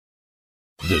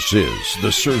This is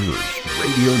the Servers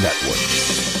Radio Network.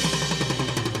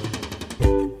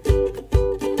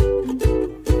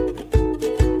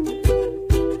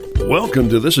 Welcome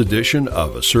to this edition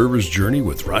of A Server's Journey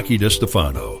with Rocky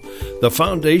DeStefano. The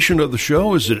foundation of the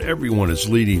show is that everyone is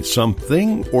leading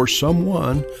something or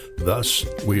someone, thus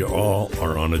we all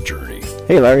are on a journey.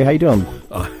 Hey Larry, how you doing?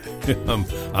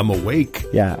 I'm awake.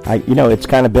 Yeah, it's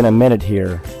kind of been a minute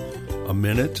here. A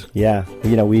minute? Yeah,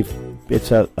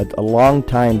 it's a long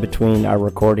time between our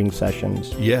recording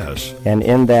sessions. Yes. And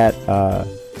in that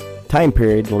time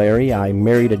period, Larry, I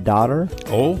married a daughter.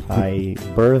 Oh. I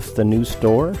birthed a new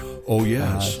store. Oh,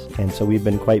 yes. And so we've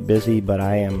been quite busy, but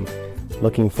I am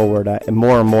looking forward. I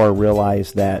more and more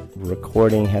realize that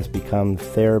recording has become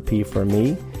therapy for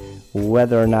me.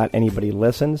 Whether or not anybody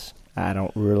listens, I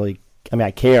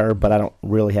care, but I don't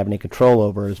really have any control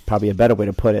over is probably a better way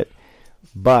to put it.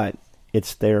 But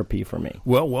it's therapy for me.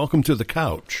 Well, welcome to the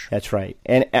couch. That's right.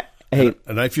 And hey,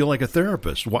 and I feel like a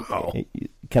therapist. Wow.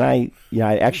 Can I?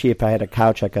 Actually, if I had a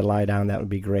couch, I could lie down. That would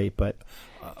be great. But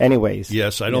anyways.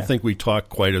 Yes, I don't think we talk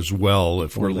quite as well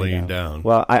if we're laying down.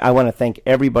 Well, I want to thank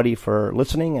everybody for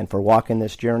listening and for walking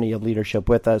this journey of leadership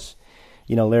with us.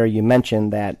 Larry, you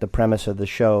mentioned that the premise of the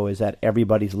show is that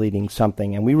everybody's leading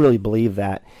something, and we really believe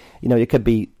that. It could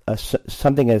be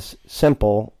something as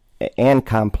simple and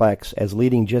complex as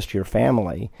leading just your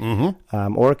family,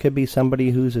 or it could be somebody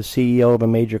who's a CEO of a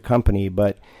major company.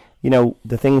 But,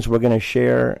 the things we're going to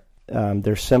share,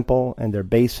 they're simple and they're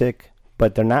basic,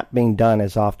 but they're not being done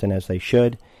as often as they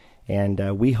should. And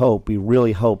we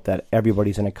really hope that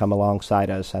everybody's going to come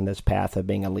alongside us on this path of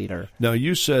being a leader. Now,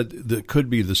 you said that could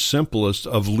be the simplest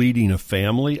of leading a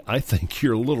family. I think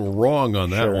you're a little wrong on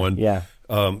that one. Yeah.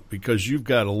 Because you've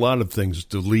got a lot of things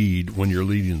to lead when you're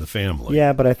leading the family.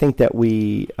 Yeah, but I think that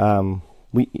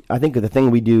I think the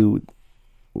thing we do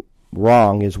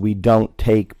wrong is we don't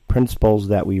take principles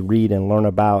that we read and learn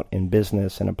about in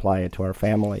business and apply it to our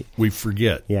family. We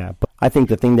forget. Yeah, but I think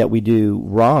the thing that we do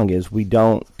wrong is we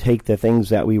don't take the things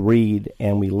that we read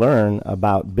and we learn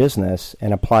about business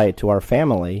and apply it to our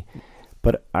family.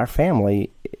 But our family,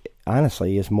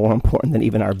 honestly, is more important than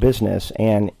even our business,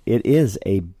 and it's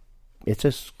a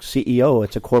CEO,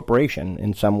 it's a corporation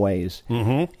in some ways.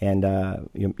 Mm-hmm. And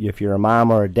if you're a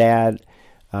mom or a dad,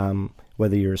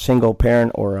 whether you're a single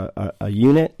parent or a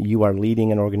unit, you are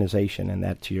leading an organization, and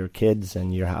that's your kids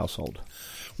and your household.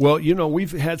 Well,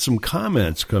 we've had some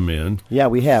comments come in. Yeah,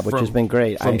 we have, which has been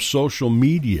great. From social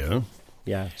media.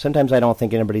 Yeah, sometimes I don't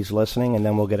think anybody's listening, and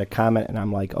then we'll get a comment, and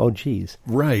I'm like, "Oh, geez,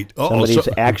 right? Somebody's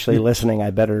actually listening. I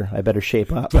better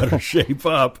shape up. Better shape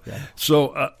up." Yeah.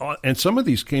 So, and some of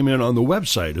these came in on the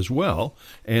website as well.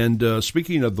 And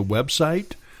speaking of the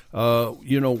website,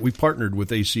 we partnered with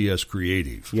ACS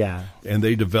Creative. Yeah, and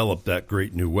they developed that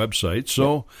great new website.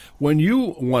 So when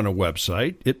you want a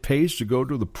website, it pays to go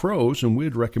to the pros, and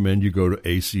we'd recommend you go to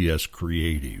ACS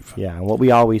Creative. Yeah, and what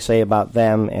we always say about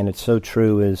them, and it's so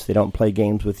true, is they don't play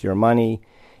games with your money,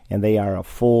 and they are a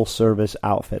full-service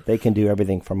outfit. They can do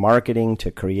everything from marketing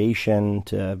to creation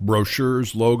to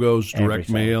brochures, logos, direct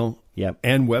mail. Yep.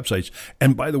 And websites.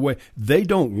 And by the way, they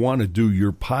don't want to do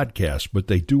your podcast, but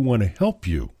they do want to help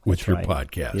you with your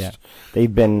podcast. Yeah.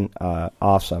 They've been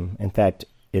awesome. In fact,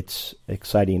 it's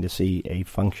exciting to see a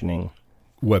functioning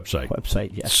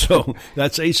website, yes. So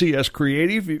that's ACS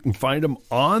Creative. You can find them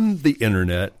on the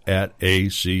internet at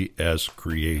ACS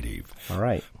Creative. All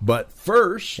right. But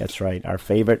first, that's right. Our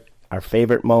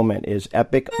favorite moment is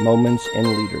Epic Moments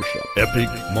in Leadership. Epic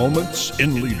Moments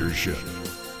in Leadership.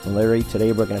 Larry,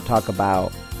 today we're going to talk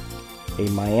about a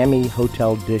Miami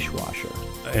hotel dishwasher.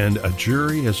 And a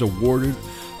jury has awarded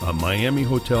a Miami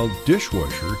hotel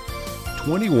dishwasher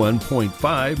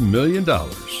 $21.5 million. Wow.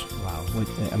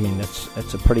 I mean,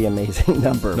 that's a pretty amazing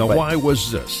number. Now, why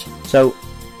was this? So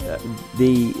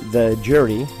the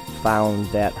jury found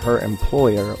that her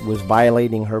employer was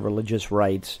violating her religious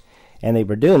rights, and they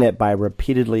were doing it by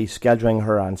repeatedly scheduling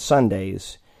her on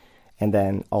Sundays, and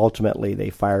then ultimately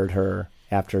they fired her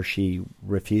after she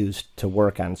refused to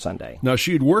work on Sunday. Now,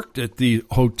 she had worked at the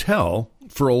hotel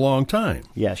for a long time.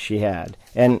 Yes, she had.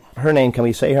 And her name, can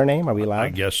we say her name? Are we allowed? I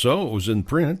guess so. It was in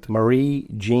print. Marie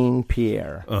Jean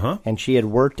Pierre. Uh-huh. And she had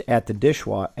worked at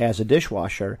the as a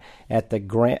dishwasher at the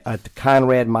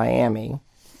Conrad Miami.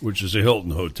 Which is a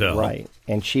Hilton hotel. Right.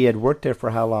 And she had worked there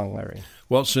for how long, Larry?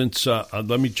 Well, since, let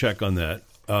me check on that.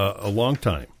 A long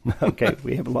time. Okay,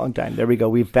 we have a long time. There we go.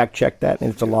 We've fact-checked that,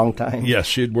 and it's a long time. Yes,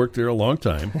 she had worked there a long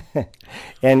time.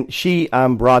 And she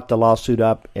brought the lawsuit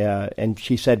up, and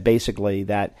she said basically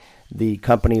that the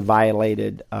company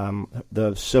violated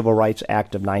the Civil Rights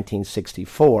Act of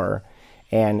 1964,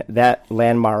 And that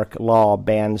landmark law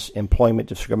bans employment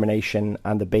discrimination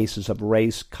on the basis of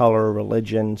race, color,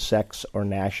 religion, sex, or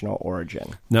national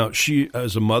origin. Now, she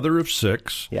is a mother of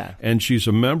 6, and she's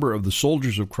a member of the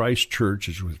Soldiers of Christ Church,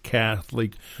 which is a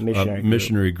Catholic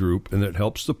missionary group, and that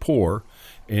helps the poor.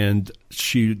 And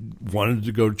she wanted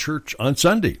to go to church on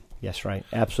Sunday. Yes, right.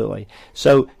 Absolutely.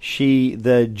 So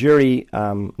the jury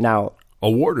now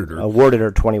awarded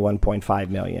her $21.5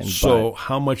 million. So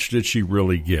how much did she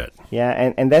really get? Yeah,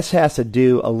 and this has to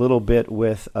do a little bit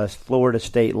with a Florida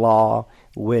state law,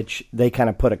 which they kind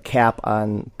of put a cap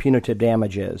on punitive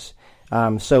damages.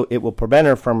 So it will prevent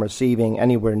her from receiving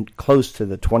anywhere close to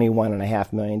the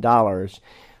 $21.5 million.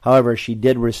 However, she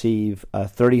did receive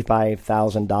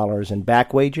 $35,000 in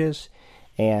back wages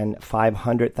and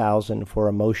 $500,000 for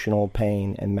emotional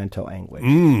pain and mental anguish.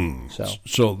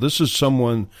 So this is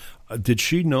someone. Did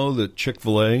she know that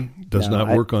Chick-fil-A does not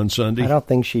work on Sunday? I don't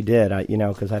think she did.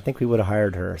 Because I think we would have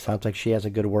hired her. Sounds like she has a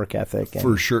good work ethic.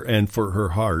 For sure, and for her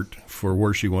heart, for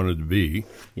where she wanted to be.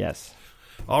 Yes.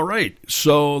 All right.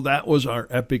 So that was our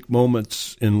epic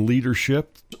moments in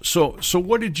leadership. So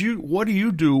what do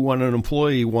you do when an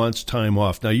employee wants time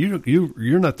off? Now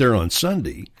you're not there on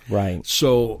Sunday, right?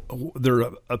 So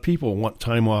there are people who want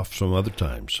time off some other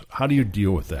times. How do you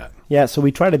deal with that? Yeah. So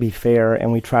we try to be fair,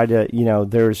 and we try to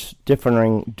there's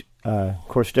differing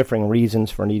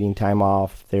reasons for needing time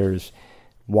off. There's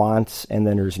wants, and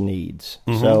then there's needs.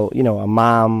 Mm-hmm. So a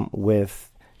mom with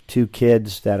 2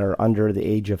 kids that are under the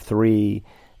age of 3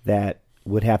 that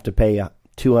would have to pay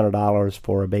 $200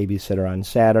 for a babysitter on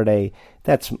Saturday.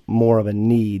 That's more of a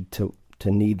need to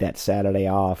need that Saturday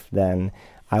off than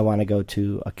I want to go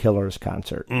to a Killers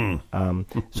concert.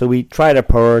 So we try to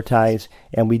prioritize,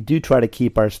 and we do try to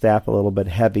keep our staff a little bit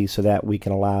heavy so that we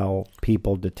can allow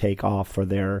people to take off for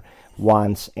their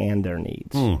wants and their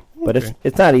needs. Okay. But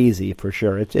it's not easy for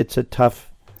sure. It's a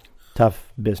tough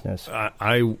business.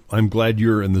 I'm glad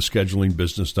you're in the scheduling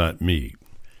business, not me,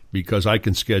 because I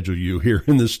can schedule you here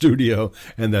in the studio,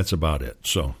 and that's about it.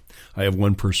 So I have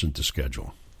one person to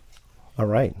schedule. All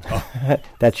right.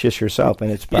 That's just yourself, and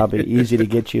it's probably easy to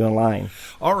get you in line.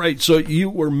 All right. So you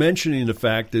were mentioning the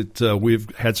fact that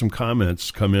we've had some comments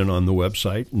come in on the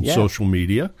website and social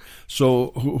media.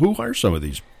 So who are some of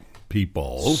these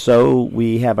people? So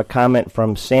we have a comment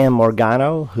from Sam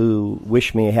Morgano, who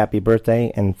wished me a happy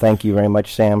birthday, and thank you very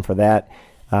much, Sam, for that.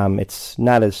 It's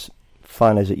not as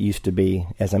fun as it used to be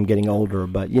as I'm getting older,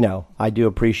 but I do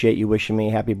appreciate you wishing me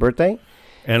a happy birthday.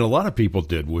 And a lot of people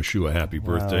did wish you a happy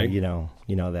birthday. You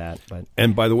know that. But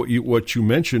and by the way, what you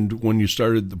mentioned when you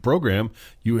started the program,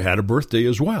 you had a birthday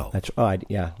as well. I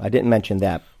didn't mention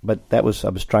that, but I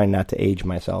was trying not to age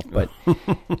myself. But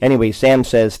anyway, Sam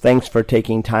says, thanks for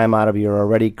taking time out of your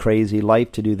already crazy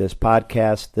life to do this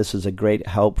podcast. This is a great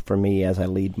help for me as I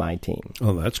lead my team.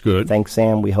 Oh, that's good. Thanks,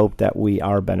 Sam. We hope that we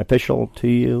are beneficial to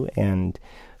you, and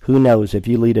who knows, if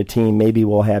you lead a team, maybe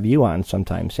we'll have you on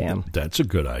sometime, Sam. That's a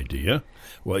good idea.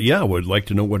 Well, yeah, we'd like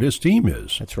to know what his team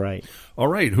is. That's right. All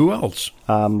right, who else?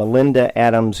 Melinda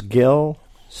Adams-Gill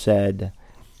said,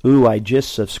 I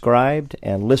just subscribed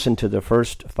and listened to the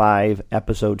first 5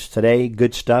 episodes today.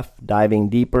 Good stuff, diving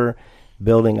deeper,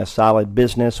 building a solid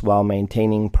business while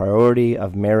maintaining priority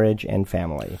of marriage and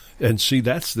family. And see,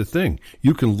 that's the thing.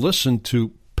 You can listen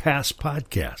to past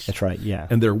podcasts. That's right, yeah.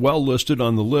 And they're well listed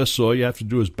on the list, so all you have to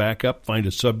do is back up, find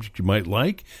a subject you might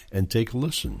like, and take a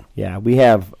listen. Yeah, we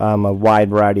have a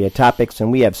wide variety of topics,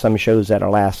 and we have some shows that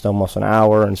last almost an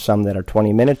hour and some that are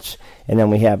 20 minutes, and then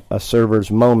we have a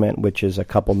server's moment, which is a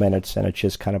couple minutes, and it's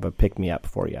just kind of a pick-me-up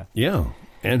for you. Yeah,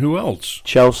 and who else?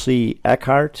 Chelsea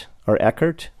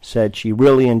Eckert said she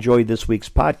really enjoyed this week's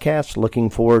podcast,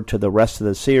 looking forward to the rest of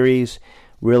the series.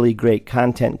 Really great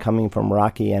content coming from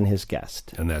Rocky and his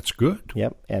guest. And that's good.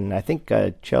 Yep. And I think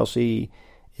Chelsea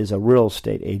is a real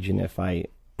estate agent if I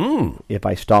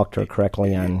stalked her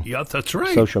correctly on that's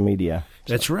right. social media.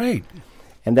 That's right.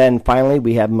 And then finally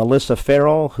we have Melissa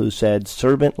Farrell, who said,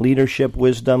 servant leadership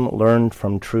wisdom learned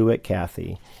from Truett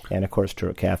Cathy. And, of course,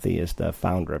 Truett Cathy is the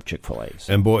founder of Chick-fil-A.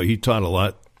 And, boy, he taught a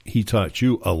lot. He taught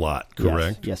you a lot,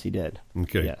 correct? Yes, he did.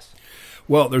 Okay. Yes.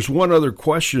 Well, there's one other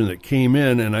question that came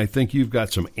in, and I think you've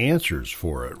got some answers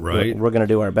for it, right? We're going to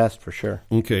do our best for sure.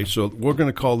 Okay, so we're going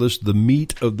to call this the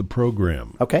meat of the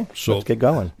program. Okay, so let's get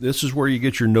going. This is where you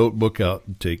get your notebook out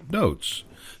and take notes.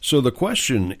 So the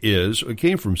question is, it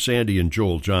came from Sandy and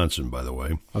Joel Johnson, by the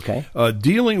way. Okay.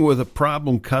 Dealing with a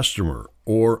problem customer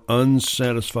or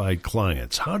unsatisfied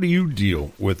clients. How do you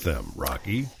deal with them,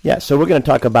 Rocky? Yeah, so we're going to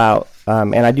talk about,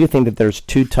 and I do think that there's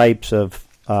 2 types of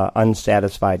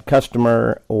unsatisfied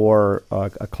customer or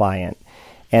a client.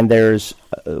 And there's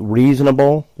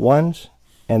reasonable ones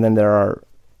and then there are,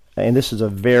 and this is a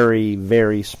very,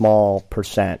 very small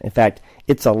percent. In fact,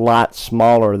 it's a lot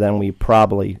smaller than we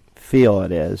probably feel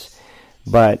it is,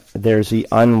 but there's the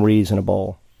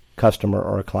unreasonable customer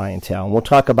or clientele. And we'll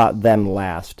talk about them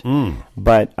last.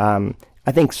 But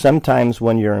I think sometimes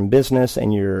when you're in business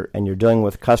and you're dealing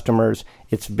with customers,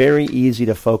 it's very easy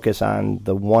to focus on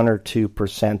the 1 or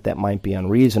 2% that might be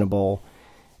unreasonable.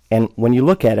 And when you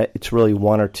look at it, it's really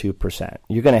 1 or 2%.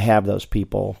 You're going to have those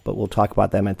people, but we'll talk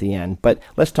about them at the end. But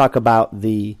let's talk about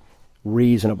the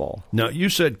reasonable. Now, you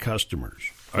said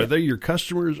customers. Are they your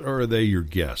customers or are they your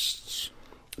guests?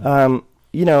 I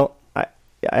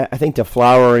think the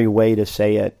flowery way to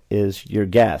say it is your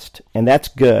guest, and that's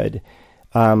good.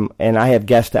 And I have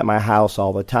guests at my house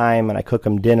all the time, and I cook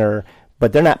them dinner,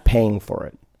 but they're not paying for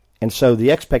it. And so the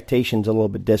expectation's a little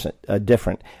bit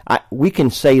different. We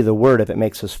can say the word if it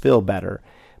makes us feel better,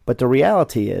 but the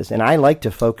reality is, and I like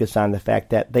to focus on the fact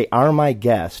that they are my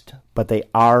guest, but they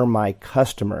are my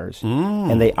customers,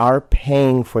 and they are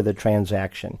paying for the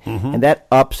transaction. And that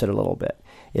ups it a little bit.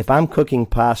 If I'm cooking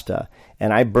pasta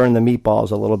and I burn the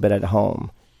meatballs a little bit at home,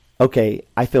 okay,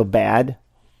 I feel bad,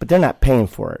 but they're not paying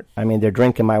for it. I mean, they're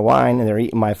drinking my wine and they're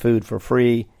eating my food for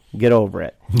free. Get over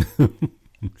it.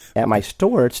 At my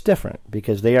store, it's different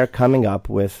because they are coming up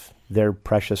with their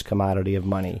precious commodity of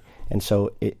money. And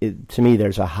so, to me,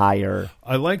 there's a higher...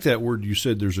 I like that word you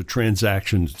said, there's a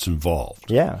transaction that's involved.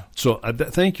 Yeah. So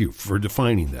thank you for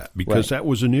defining that, because that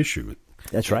was an issue.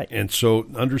 That's right. And so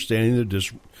understanding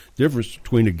the difference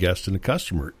between a guest and a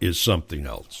customer is something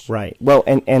else. Right. Well,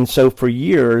 and so for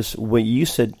years, we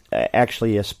used to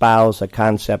actually espouse a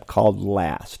concept called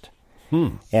LAST.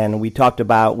 And we talked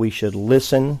about we should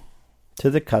listen to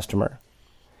the customer,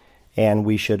 and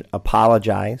we should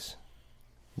apologize,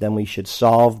 then we should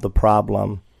solve the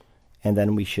problem, and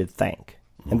then we should thank.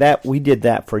 And that we did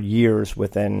that for years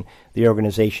within the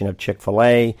organization of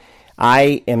Chick-fil-A.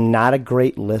 I am not a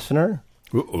great listener.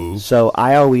 So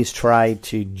I always try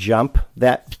to jump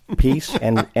that piece,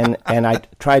 and I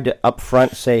tried to up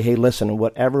front say, hey, listen,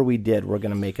 whatever we did, we're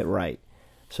going to make it right,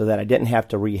 so that I didn't have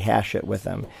to rehash it with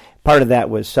them. Part of that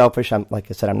was selfish.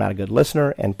 Like I said, I'm not a good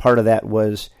listener, and part of that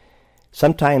was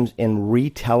sometimes in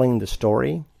retelling the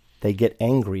story, they get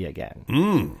angry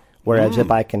again. Whereas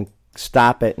if I can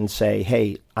stop it and say,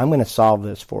 hey, I'm going to solve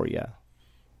this for you.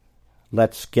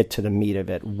 Let's get to the meat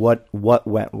of it. What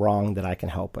went wrong that I can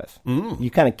help with? You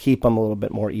kind of keep them a little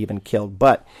bit more even-keeled.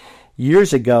 But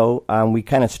years ago, we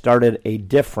kind of started a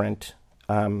different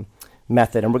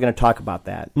method, and we're going to talk about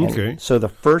that. Okay. And so the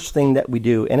first thing that we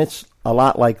do, and it's a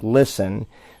lot like listen,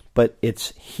 but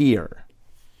it's hear.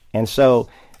 And so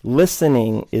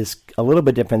listening is a little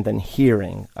bit different than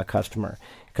hearing a customer,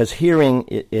 because hearing,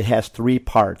 it has 3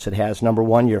 parts. It has, number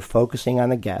 1, you're focusing on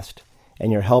the guest,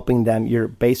 and you're helping them. You're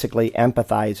basically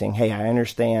empathizing. Hey, I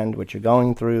understand what you're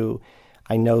going through.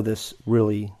 I know this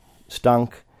really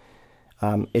stunk.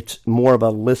 It's more of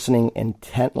a listening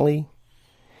intently.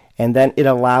 And then it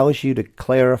allows you to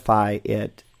clarify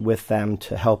it with them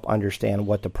to help understand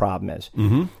what the problem is.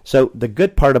 So the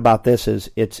good part about this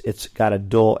is it's got a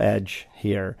dual edge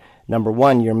here. Number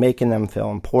 1, you're making them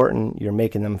feel important. You're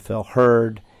making them feel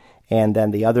heard. And then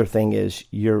the other thing is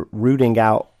you're rooting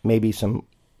out maybe some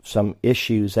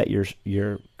issues that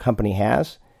your company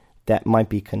has that might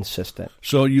be consistent.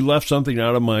 So you left something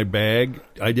out of my bag.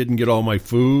 I didn't get all my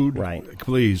food. Right.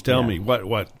 Please tell me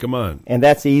what. Come on. And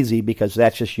that's easy because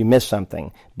that's just you miss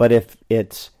something. But if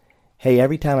it's, hey,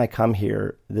 every time I come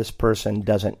here, this person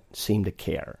doesn't seem to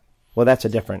care. Well, that's a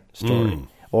different story.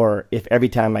 Or if every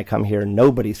time I come here,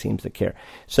 nobody seems to care.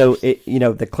 So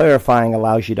the clarifying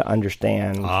allows you to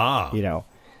understand.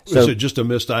 So, is it just a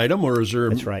missed item, or is there?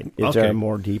 That's right. Is there a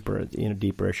more deeper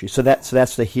issue? So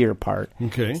that's the hear part.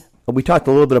 Okay. We talked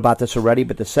a little bit about this already,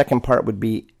 but the second part would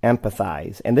be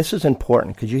empathize, and this is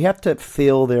important because you have to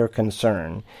feel their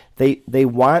concern. They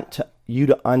want you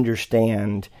to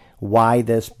understand why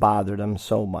this bothered them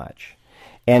so much,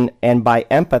 and by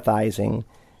empathizing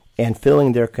and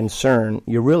feeling their concern,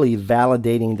 you're really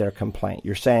validating their complaint.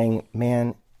 You're saying,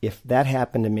 man, if that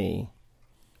happened to me,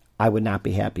 I would not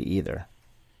be happy either.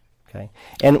 Okay.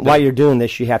 And while you're doing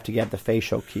this, you have to get the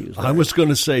facial cues. Right? I was going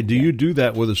to say, do you do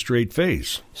that with a straight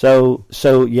face? So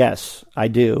yes, I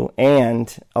do.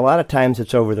 And a lot of times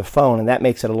it's over the phone, and that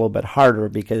makes it a little bit harder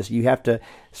because you have to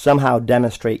somehow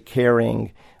demonstrate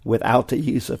caring without the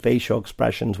use of facial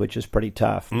expressions, which is pretty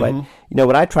tough. But,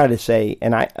 what I try to say,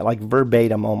 and I like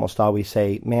verbatim almost always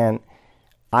say, man,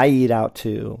 I eat out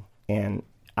too, and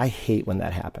I hate when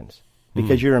that happens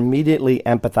because you're immediately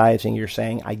empathizing. You're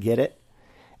saying, I get it.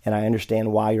 And I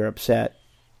understand why you're upset,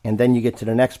 And then you get to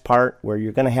the next part where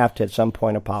you're going to have to at some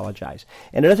point apologize.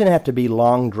 And it doesn't have to be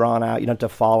long, drawn out. You don't have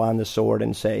to fall on the sword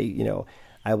and say,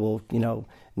 I will,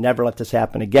 never let this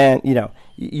happen again.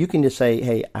 You can just say,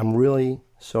 hey, I'm really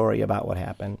sorry about what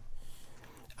happened.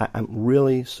 I'm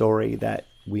really sorry that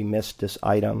we missed this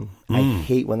item. I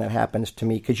hate when that happens to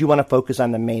me, because you want to focus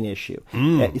on the main issue.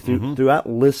 Throughout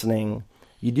listening,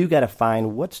 you do got to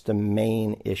find what's the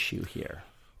main issue here.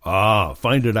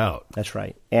 Find it out. That's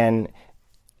right. And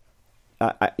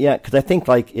because I think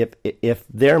like if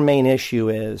their main issue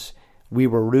is we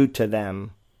were rude to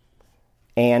them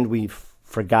and we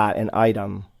forgot an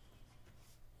item,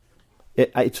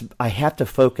 I have to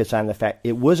focus on the fact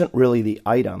it wasn't really the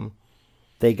item.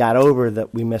 They got over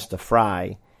that we missed a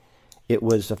fry. It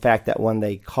was the fact that when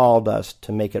they called us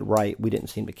to make it right, we didn't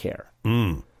seem to care.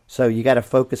 So you got to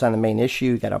focus on the main issue.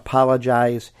 You got to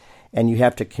apologize, and you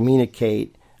have to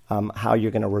communicate how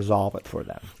you're going to resolve it for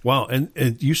them. Wow, and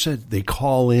you said they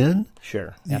call in?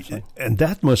 Sure, absolutely. And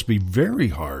that must be very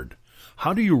hard.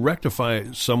 How do you rectify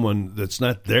someone that's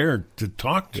not there to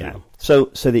talk to? Yeah. So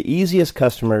the easiest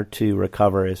customer to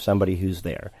recover is somebody who's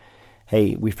there.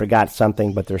 Hey, we forgot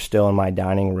something, but they're still in my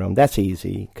dining room. That's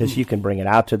easy, because you can bring it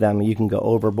out to them. You can go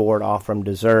overboard, offer them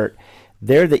dessert.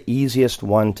 They're the easiest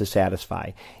one to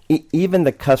satisfy. Even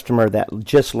the customer that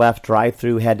just left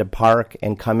drive-through, had to park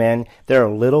and come in, they're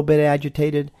a little bit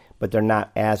agitated, but they're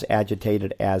not as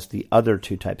agitated as the other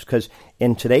two types. Because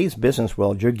in today's business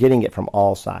world, you're getting it from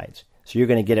all sides. So you're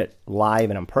going to get it live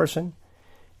and in person.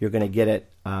 You're going to get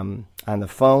it on the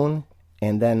phone.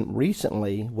 And then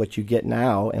recently, what you get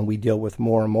now, and we deal with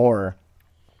more and more,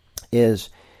 is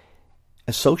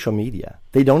social media.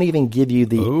 They don't even give you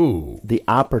the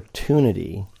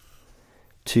opportunity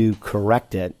to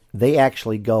correct it. They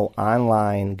actually go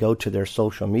online, go to their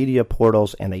social media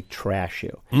portals, and they trash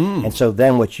you. And so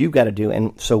then what you've got to do,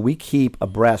 and so we keep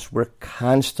abreast, we're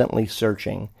constantly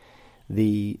searching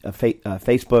the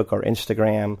Facebook or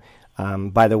Instagram.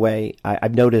 By the way,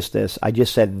 I've noticed this. I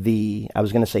just said I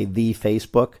was going to say the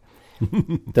Facebook.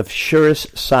 The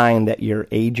surest sign that you're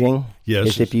aging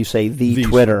is if you say the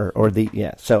Twitter or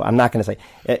So I'm not going to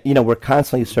say, we're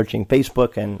constantly searching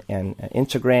Facebook and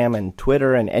Instagram and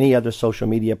Twitter and any other social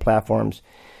media platforms,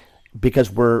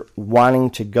 because we're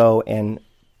wanting to go and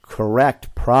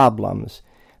correct problems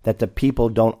that the people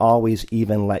don't always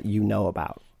even let you know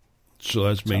about. So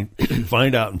that's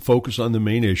find out and focus on the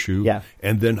main issue. Yeah.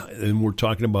 And then we're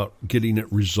talking about getting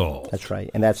it resolved. That's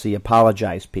right. And that's the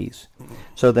apologize piece.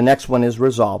 So the next one is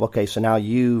resolve. Okay, so now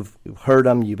you've heard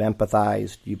them, you've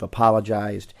empathized, you've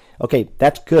apologized. Okay,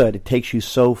 that's good. It takes you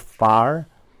so far.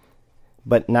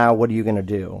 But now what are you going to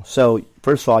do? So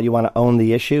first of all, you want to own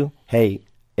the issue. Hey,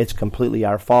 it's completely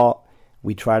our fault.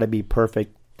 We try to be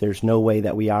perfect. There's no way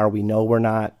that we are. We know we're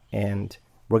not. And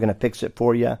we're going to fix it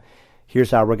for you.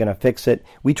 Here's how we're going to fix it.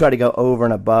 We try to go over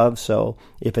and above. So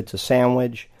if it's a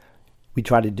sandwich, we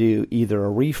try to do either a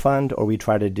refund or we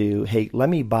try to do, hey, let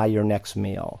me buy your next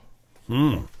meal.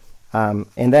 And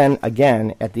then,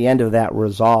 again, at the end of that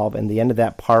resolve, and the end of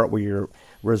that part where you're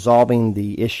resolving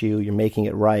the issue, you're making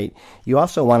it right, you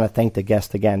also want to thank the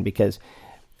guest again, because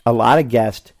a lot of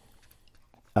guests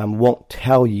won't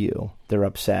tell you they're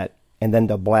upset, and then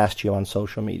they'll blast you on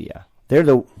social media. They're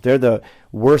the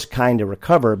worst kind to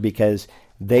recover, because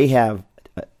they have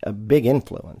a big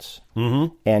influence,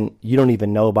 and you don't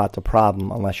even know about the problem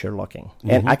unless you're looking.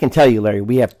 And I can tell you, Larry,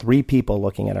 we have 3 people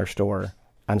looking at our store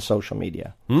on social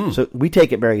media. So we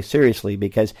take it very seriously,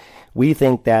 because we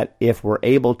think that if we're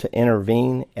able to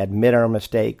intervene, admit our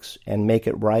mistakes, and make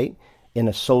it right in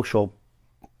a social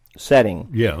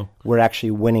setting, we're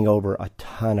actually winning over a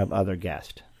ton of other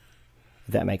guests.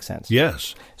 If that makes sense.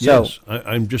 Yes. So, yes.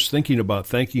 I'm just thinking about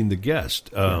thanking the guest.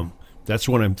 That's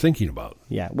what I'm thinking about.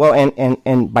 Yeah. Well,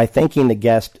 and by thanking the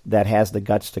guest that has the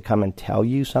guts to come and tell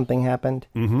you something happened,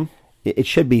 it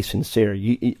should be sincere.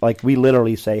 Like we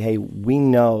literally say, hey, we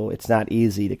know it's not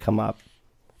easy to come up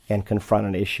and confront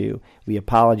an issue. We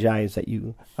apologize that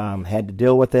you had to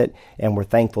deal with it, and we're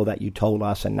thankful that you told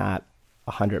us and not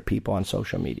 100 people on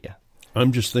social media.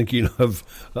 I'm just thinking of,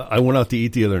 I went out to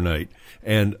eat the other night,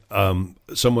 and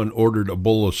someone ordered a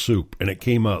bowl of soup, and it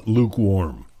came out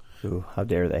lukewarm. Ooh, how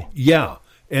dare they? Yeah,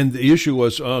 and the issue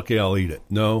was, okay, I'll eat it.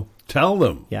 No, tell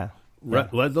them. Yeah.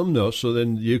 Let them know, so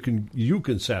then you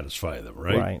can satisfy them,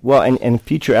 right? Right. Well, in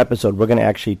future episode, we're going to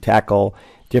actually tackle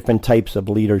different types of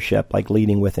leadership, like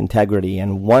leading with integrity.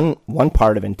 And one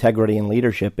part of integrity and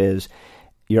leadership is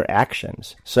your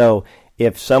actions. So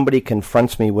if somebody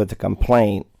confronts me with a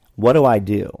complaint, what do I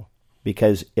do?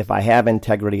 Because if I have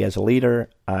integrity as a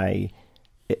leader, I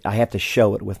have to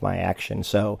show it with my action.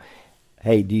 So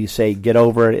hey, do you say, get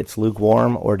over it, it's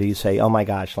lukewarm, or do you say, oh my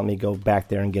gosh, let me go back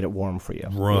there and get it warm for you?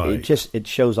 Right. It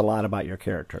shows a lot about your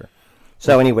character.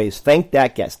 So anyways, thank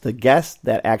that guest. The guest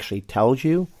that actually tells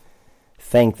you,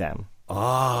 thank them.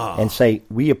 And say,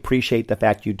 we appreciate the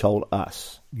fact you told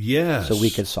us. Yes. So we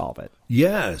could solve it.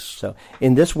 Yes. So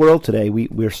in this world today,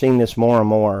 we're seeing this more and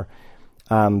more.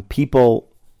 People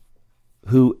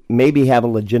who maybe have a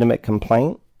legitimate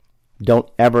complaint don't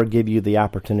ever give you the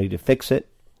opportunity to fix it.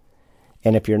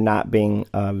 And if you're not being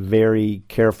very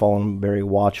careful and very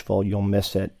watchful, you'll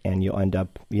miss it and you'll end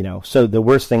up, So the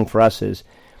worst thing for us is,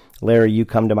 Larry, you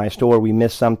come to my store, we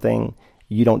miss something.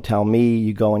 You don't tell me,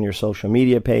 you go on your social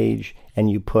media page and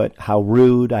you put how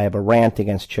rude, I have a rant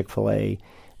against Chick-fil-A,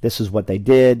 this is what they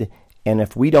did. And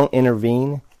if we don't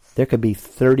intervene, there could be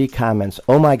 30 comments.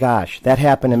 Oh my gosh, that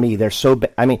happened to me. They're so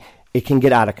bad. I mean, it can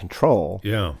get out of control.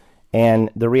 Yeah. And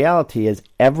the reality is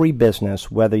every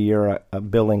business, whether you're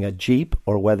building a Jeep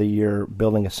or whether you're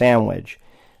building a sandwich,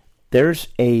 there's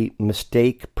a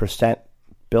mistake percent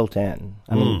built in.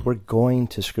 I mean, we're going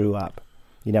to screw up.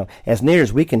 As near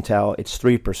as we can tell, it's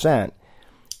 3%,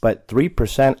 but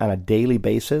 3% on a daily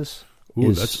basis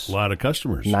is that's a lot of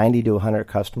customers. 90 to 100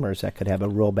 customers that could have a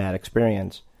real bad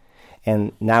experience.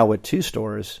 And now with 2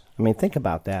 stores, I mean, think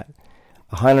about that.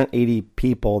 180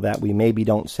 people that we maybe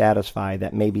don't satisfy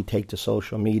that maybe take to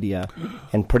social media,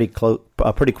 and pretty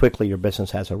quickly your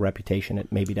business has a reputation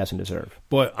it maybe doesn't deserve.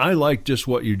 Boy, I like just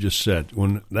what you just said.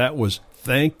 When that was,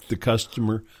 thank the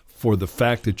customer for the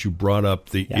fact that you brought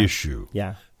up the issue.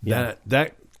 Yeah.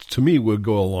 That to me would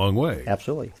go a long way.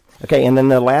 Absolutely. Okay, and then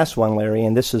the last one, Larry,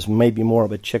 and this is maybe more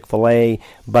of a Chick-fil-A,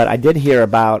 but I did hear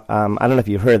about, I don't know if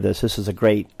you heard this. This is a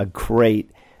great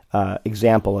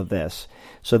example of this.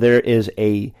 So there is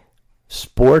a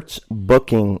sports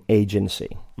booking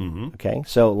agency. Mm-hmm. Okay,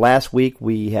 so last week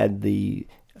we had the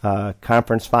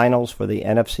conference finals for the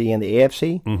NFC and the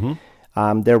AFC.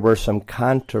 Mm-hmm. There were some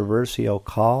controversial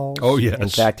calls. Oh, yes. In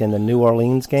fact, in the New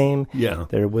Orleans game,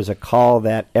 there was a call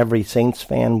that every Saints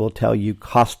fan will tell you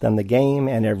cost them the game,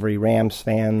 and every Rams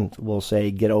fan will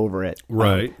say get over it.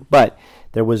 Right. But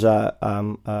there was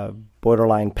a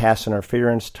borderline pass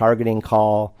interference targeting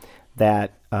call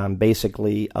that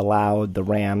basically allowed the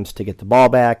Rams to get the ball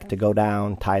back, to go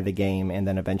down, tie the game, and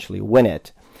then eventually win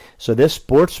it. So this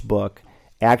sports book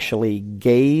actually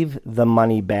gave the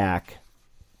money back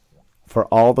for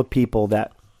all the people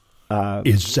that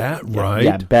is that right?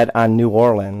 Yeah, bet on New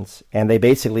Orleans, and they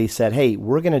basically said, "Hey,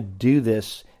 we're going to do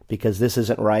this because this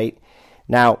isn't right."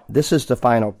 Now, this is the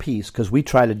final piece because we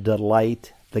try to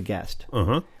delight the guest.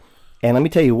 Uh-huh. And let me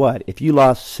tell you what: if you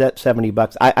lost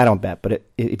 $70, I don't bet, but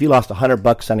if you lost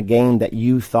 $100 on a game that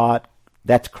you thought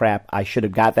that's crap, I should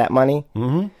have got that money.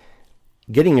 Mm-hmm.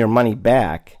 Getting your money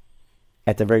back,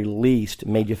 at the very least,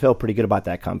 made you feel pretty good about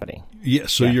that company. Yeah,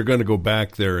 so you're going to go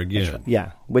back there again. Right.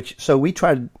 Yeah, so we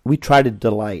try to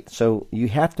delight. So you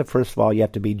have to, first of all, you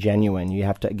have to be genuine. You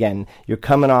have to, again, you're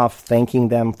coming off thanking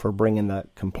them for bringing the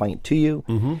complaint to you.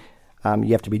 Mm-hmm.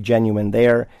 You have to be genuine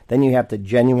there. Then you have to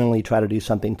genuinely try to do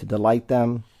something to delight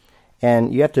them.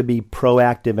 And you have to be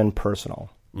proactive and personal.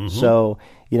 Mm-hmm. So,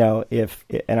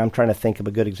 and I'm trying to think of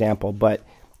a good example, but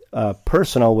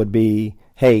personal would be,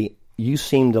 hey, you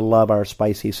seem to love our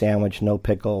spicy sandwich, no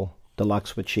pickle,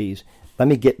 deluxe with cheese. Let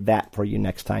me get that for you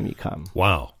next time you come.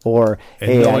 Wow. Or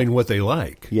knowing what they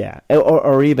like. Yeah.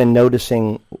 Or even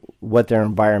noticing what their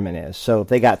environment is. So if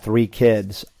they got 3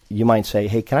 kids, you might say,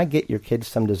 hey, can I get your kids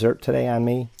some dessert today on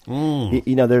me?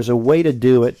 There's a way to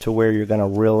do it to where you're going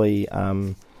to really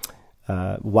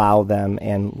wow them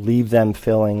and leave them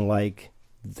feeling like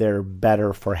they're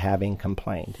better for having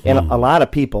complained. And a lot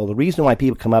of people, the reason why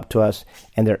people come up to us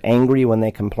and they're angry when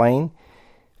they complain,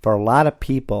 for a lot of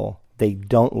people, they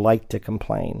don't like to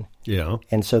complain. Yeah.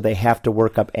 And so they have to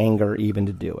work up anger even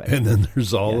to do it. And then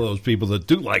there's all those people that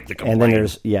do like to complain. And then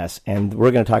there's, and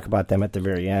we're going to talk about them at the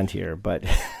very end here, but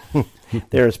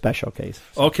they're a special case.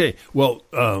 So. Okay. Well,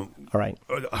 all right.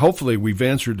 Hopefully we've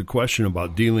answered the question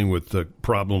about dealing with the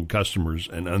problem customers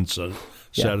and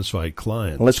unsatisfied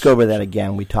clients. Let's go over that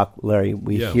again. We talk, Larry,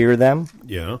 we hear them.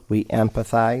 Yeah. We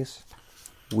empathize.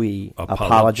 We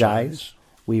apologize.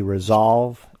 We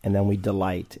resolve. And then we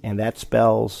delight. And that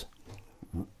spells...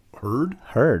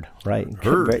 Heard, right.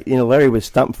 Heard. Larry was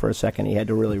stumped for a second. He had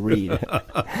to really read.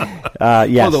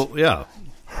 Yes. Well,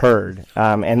 Heard.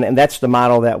 And that's the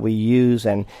model that we use.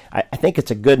 And I think it's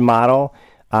a good model.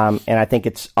 And I think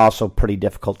it's also pretty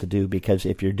difficult to do because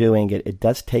if you're doing it, it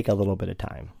does take a little bit of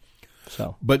time.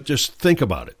 So, but just think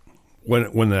about it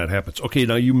when that happens. Okay,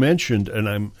 now you mentioned, and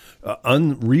I'm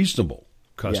unreasonable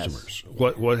customers.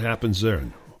 Yes. What happens there?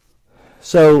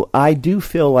 So I do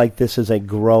feel like this is a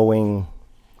growing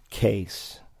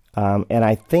case. And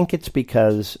I think it's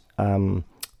because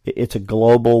it's a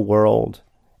global world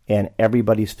and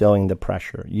everybody's feeling the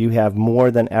pressure. You have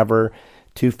more than ever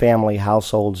two-family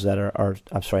households that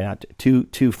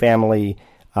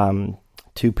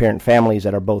two-parent families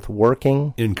that are both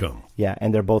working. Income. Yeah,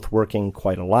 and they're both working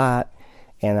quite a lot.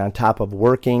 And on top of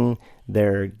working,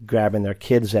 they're grabbing their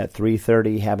kids at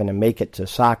 3:30, having to make it to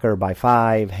soccer by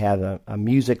 5, have a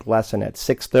music lesson at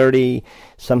 6:30.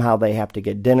 Somehow they have to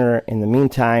get dinner in the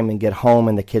meantime and get home,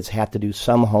 and the kids have to do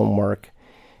some homework,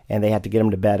 and they have to get them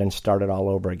to bed and start it all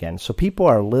over again. So people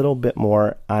are a little bit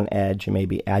more on edge and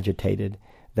maybe agitated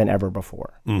than ever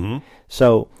before. Mm-hmm.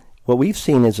 So what we've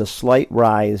seen is a slight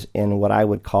rise in what I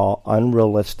would call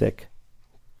unrealistic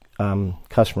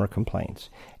customer complaints.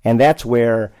 And that's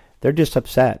where they're just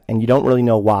upset, and you don't really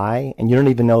know why, and you don't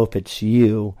even know if it's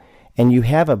you, and you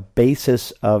have a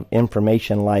basis of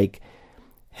information like,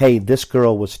 hey, this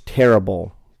girl was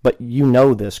terrible, but you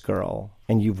know this girl,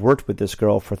 and you've worked with this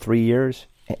girl for 3 years,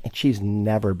 and she's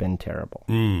never been terrible.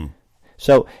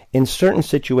 So in certain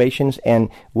situations, and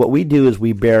what we do is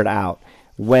we bear it out.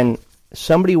 When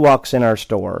somebody walks in our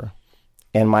store,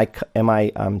 and my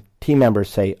team members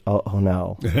say, "Oh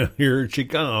no, here she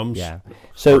comes." Yeah,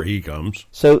 or he comes.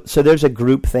 So there's a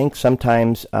group think.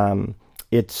 Sometimes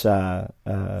it's they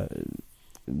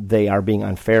are being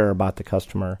unfair about the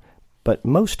customer, but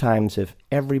most times, if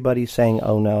everybody's saying,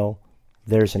 "Oh no,"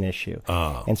 there's an issue.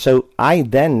 And so I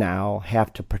then now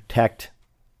have to protect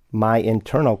my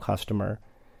internal customer,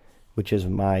 which is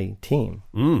my team.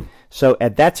 So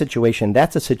at that situation,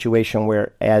 that's a situation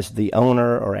where as the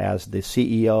owner or as the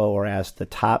CEO or as the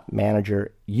top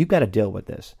manager, you got to deal with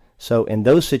this. So in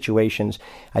those situations,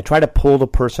 I try to pull the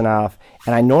person off,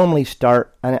 and I normally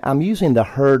start, and I'm using the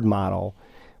herd model,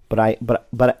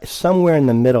 but somewhere in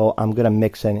the middle, I'm going to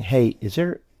mix in, hey, is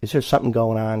there something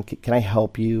going on? Can I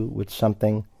help you with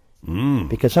something?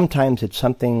 Because sometimes it's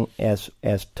something as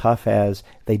tough as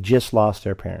they just lost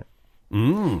their parent.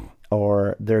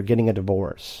 Or they're getting a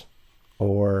divorce,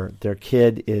 or their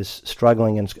kid is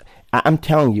struggling. And I'm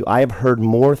telling you, I have heard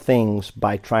more things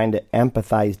by trying to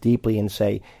empathize deeply and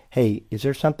say, hey, is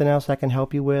there something else I can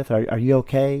help you with? Are you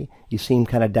okay? You seem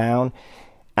kind of down.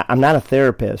 I'm not a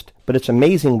therapist, but it's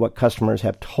amazing what customers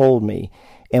have told me.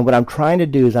 And what I'm trying to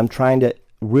do is I'm trying to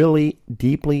really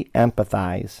deeply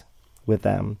empathize with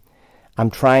them. I'm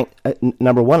trying,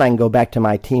 number one, I can go back to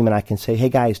my team and I can say, hey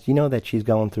guys, do you know that she's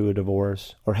going through a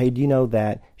divorce? Or hey, do you know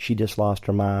that she just lost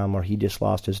her mom or he just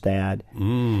lost his dad?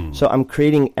 So I'm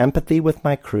creating empathy with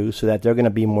my crew so that they're going to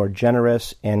be more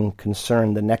generous and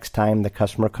concerned the next time the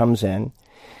customer comes in.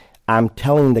 I'm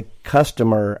telling the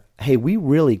customer, hey, we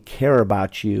really care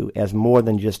about you as more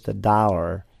than just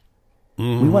 $1.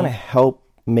 We want to help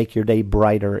make your day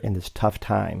brighter in this tough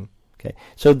time. Okay,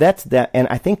 so that's that, and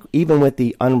I think even with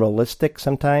the unrealistic,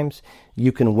 sometimes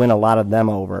you can win a lot of them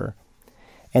over,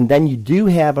 and then you do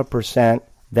have a percent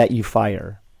that you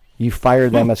fire. You fire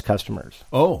them as customers.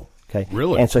 Oh, okay,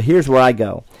 really? And so here's where I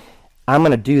go. I'm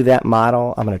going to do that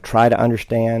model. I'm going to try to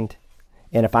understand,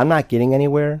 and if I'm not getting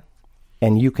anywhere,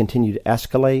 and you continue to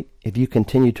escalate, if you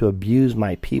continue to abuse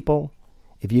my people,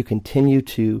 if you continue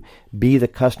to be the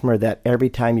customer that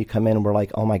every time you come in, we're like,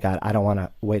 oh my God, I don't want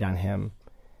to wait on him.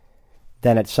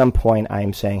 Then at some point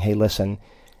I'm saying, hey, listen,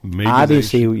 maybe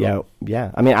obviously, I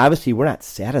mean, obviously we're not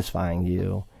satisfying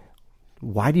you.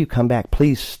 Why do you come back?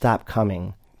 Please stop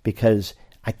coming, because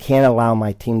I can't allow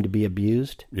my team to be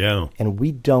abused. Yeah. And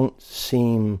we don't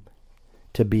seem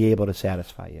to be able to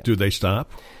satisfy you. Do they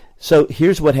stop? So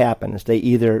here's what happens. They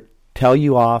either tell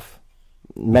you off,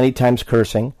 many times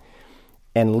cursing,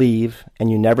 and leave, and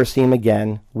you never see them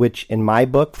again, which in my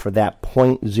book, for that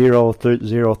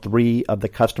 0.003 of the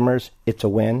customers, it's a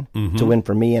win. It's a win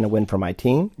for me and a win for my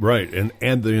team. Right,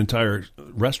 and the entire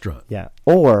restaurant. Yeah.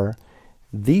 Or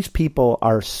these people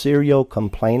are serial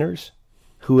complainers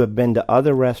who have been to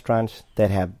other restaurants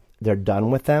that they're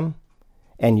done with them,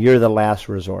 and you're the last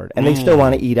resort. And they still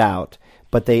want to eat out,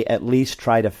 but they at least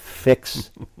try to fix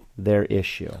their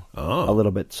issue a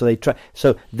little bit. So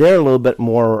they're a little bit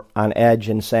more on edge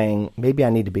and saying, maybe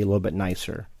I need to be a little bit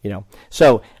nicer,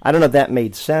 So I don't know if that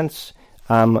made sense.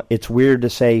 It's weird to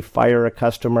say fire a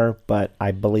customer, but I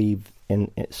believe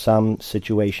in some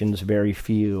situations, very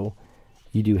few,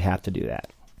 you do have to do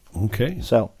that. Okay.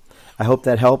 So I hope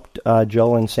that helped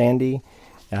Joel and Sandy.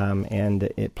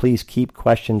 Please keep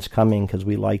questions coming because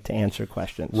we like to answer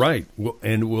questions. Right. Well,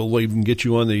 and we'll even get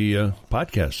you on the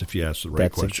podcast if you ask the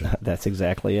right question. That's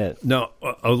exactly it. Now,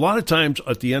 a lot of times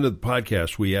at the end of the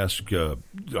podcast, we ask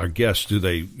our guests, do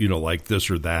they, like this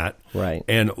or that? Right.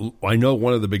 And I know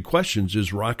one of the big questions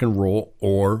is rock and roll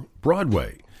or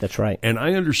Broadway. That's right. And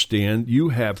I understand you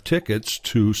have tickets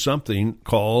to something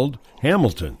called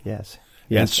Hamilton. Yes.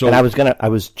 Yes, and I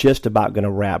was just about going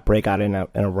to break out in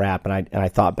a rap, and I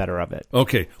thought better of it.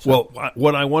 Okay, well,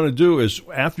 what I want to do is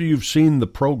after you've seen the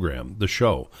program, the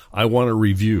show, I want to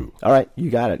review. All right, you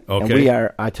got it. Okay,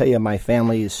 and I tell you, my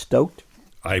family is stoked.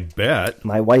 I bet.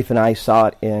 My wife and I saw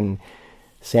it in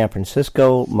San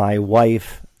Francisco. My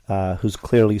wife, who's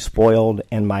clearly spoiled,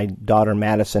 and my daughter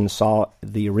Madison saw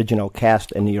the original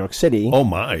cast in New York City. Oh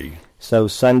my! So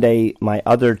Sunday, my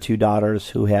other two daughters,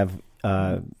 who have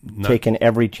taken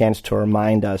every chance to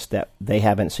remind us that they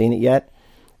haven't seen it yet,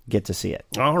 get to see it.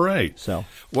 All right.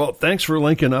 Well, thanks for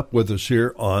linking up with us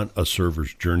here on A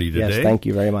Server's Journey today. Yes, thank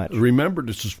you very much. Remember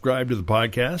to subscribe to the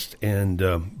podcast and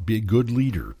be a good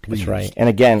leader, please. That's right. And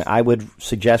again, I would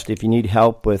suggest if you need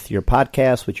help with your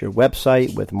podcast, with your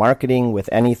website, with marketing, with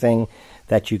anything,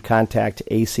 that you contact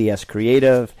ACS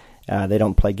Creative. They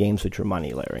don't play games with your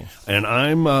money, Larry. And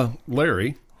I'm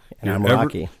Larry. And I'm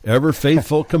Rocky. Ever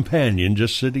faithful companion,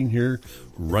 just sitting here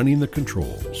running the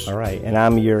controls. All right. And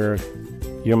I'm you're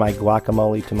my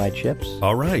guacamole to my chips.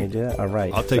 All right. All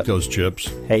right. I'll take those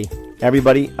chips. Hey,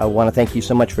 everybody, I want to thank you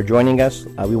so much for joining us.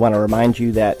 We want to remind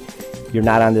you that you're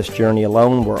not on this journey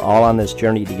alone. We're all on this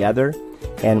journey together.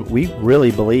 And we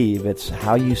really believe it's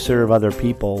how you serve other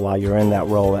people while you're in that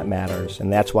role that matters.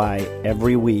 And that's why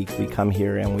every week we come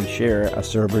here and we share a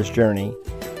server's journey.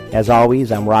 As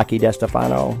always, I'm Rocky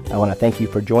DeStefano. I want to thank you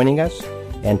for joining us,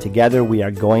 and together we are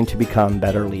going to become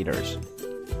better leaders.